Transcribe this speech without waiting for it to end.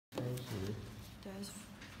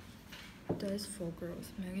That's for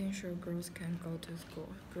girls, making sure girls can go to school.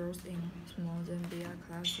 Girls in small Zambia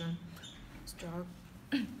classroom struggle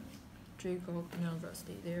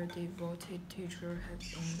nervously. Their devoted teacher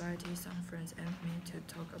has invited some friends and me to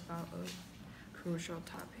talk about a crucial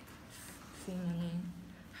topic, feminine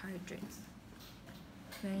hygiene.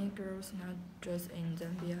 Many girls, not just in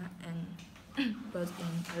Zambia but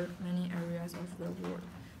in many areas of the world,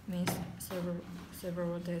 miss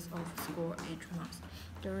several days of school each month.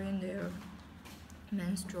 During their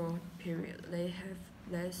menstrual period, they have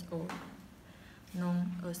less or no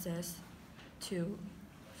access to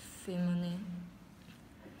feminine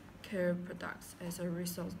care products. As a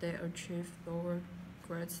result, they achieve lower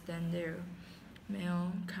grades than their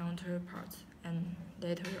male counterparts, and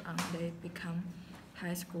later on they become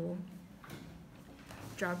high school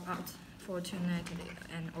dropouts. Fortunately,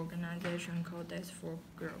 an organization called That's for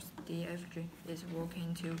Girls, DFG, is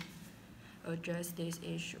working to address this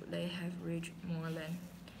issue. They have reached more than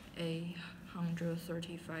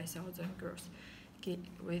 135,000 girls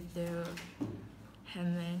with their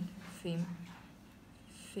handmade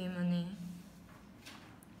feminine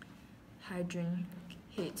hygiene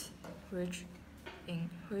kits, which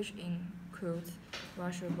includes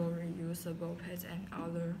washable, reusable pads and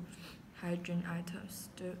other hygiene items.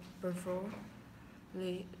 Before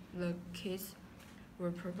the kits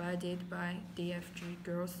were provided by DFG,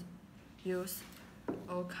 girls use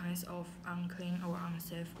all kinds of unclean or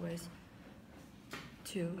unsafe ways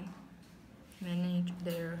to manage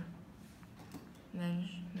their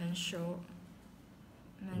menstruation.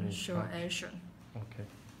 Okay.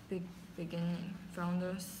 Beginning,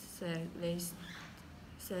 founder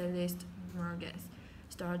Celeste Morgan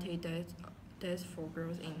started That's for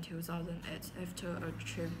Girls in 2008 after a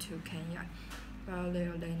trip to Kenya. While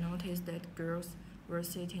there, they noticed that girls were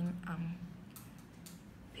sitting on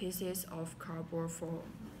pieces of cardboard for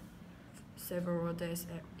several days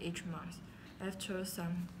each month. After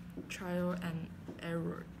some trial and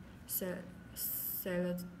error,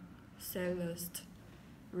 Celeste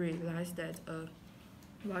realized that a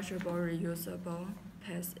washable, reusable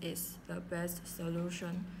pad is the best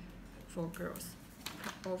solution for girls,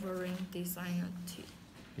 offering dignity.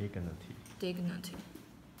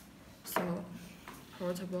 So,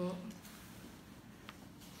 portable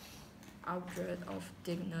object of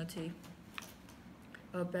dignity,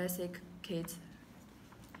 a basic kit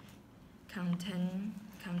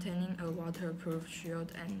containing a waterproof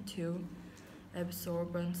shield and 2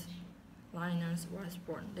 absorbent liners was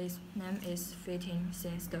born. This name is fitting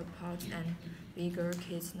since the pods and bigger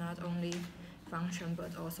kits not only function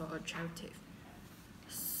but also attractive.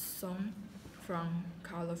 Sewn from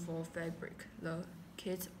colorful fabric, the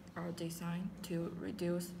kits are designed to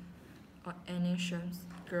reduce any shame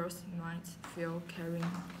girls might feel carrying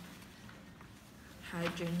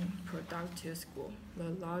hygiene products to school.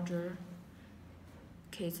 The larger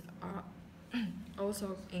kits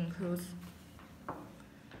also includes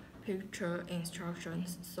picture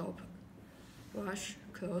instructions, soap, wash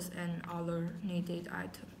clothes, and other needed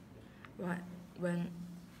items. When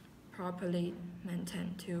properly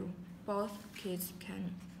maintained, both kits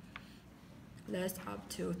can last up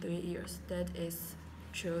to 3 years. That is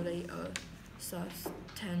truly a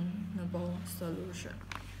sustainable solution.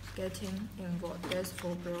 Getting involved, That's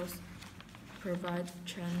for Girls provide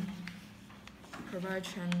training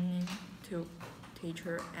to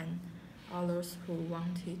teachers and others who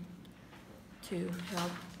wanted to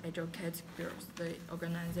help educate girls. The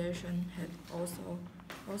organization had also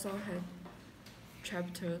had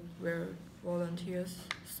chapters where volunteers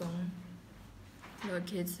sewn the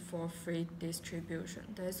kits for free distribution.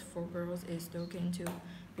 That's for Girls is looking to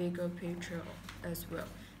bigger picture as well.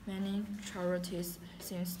 Many charities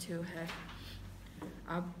seems to have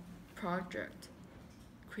a project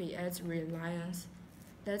creates reliance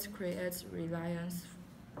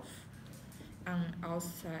on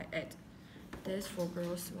outside aid. That's for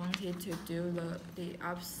Girls wanted to do the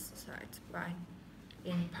upside by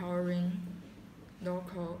empowering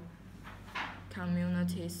local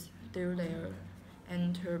communities through their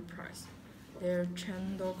enterprise. They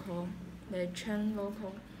train local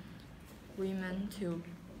women to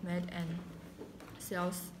make and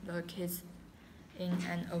sell the kits in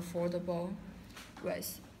an affordable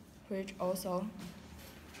ways, which also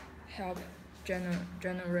help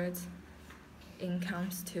generate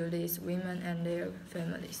incomes to these women and their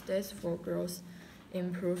families. That's for Girls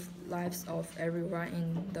improve lives of everyone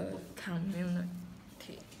in the community.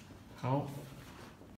 好，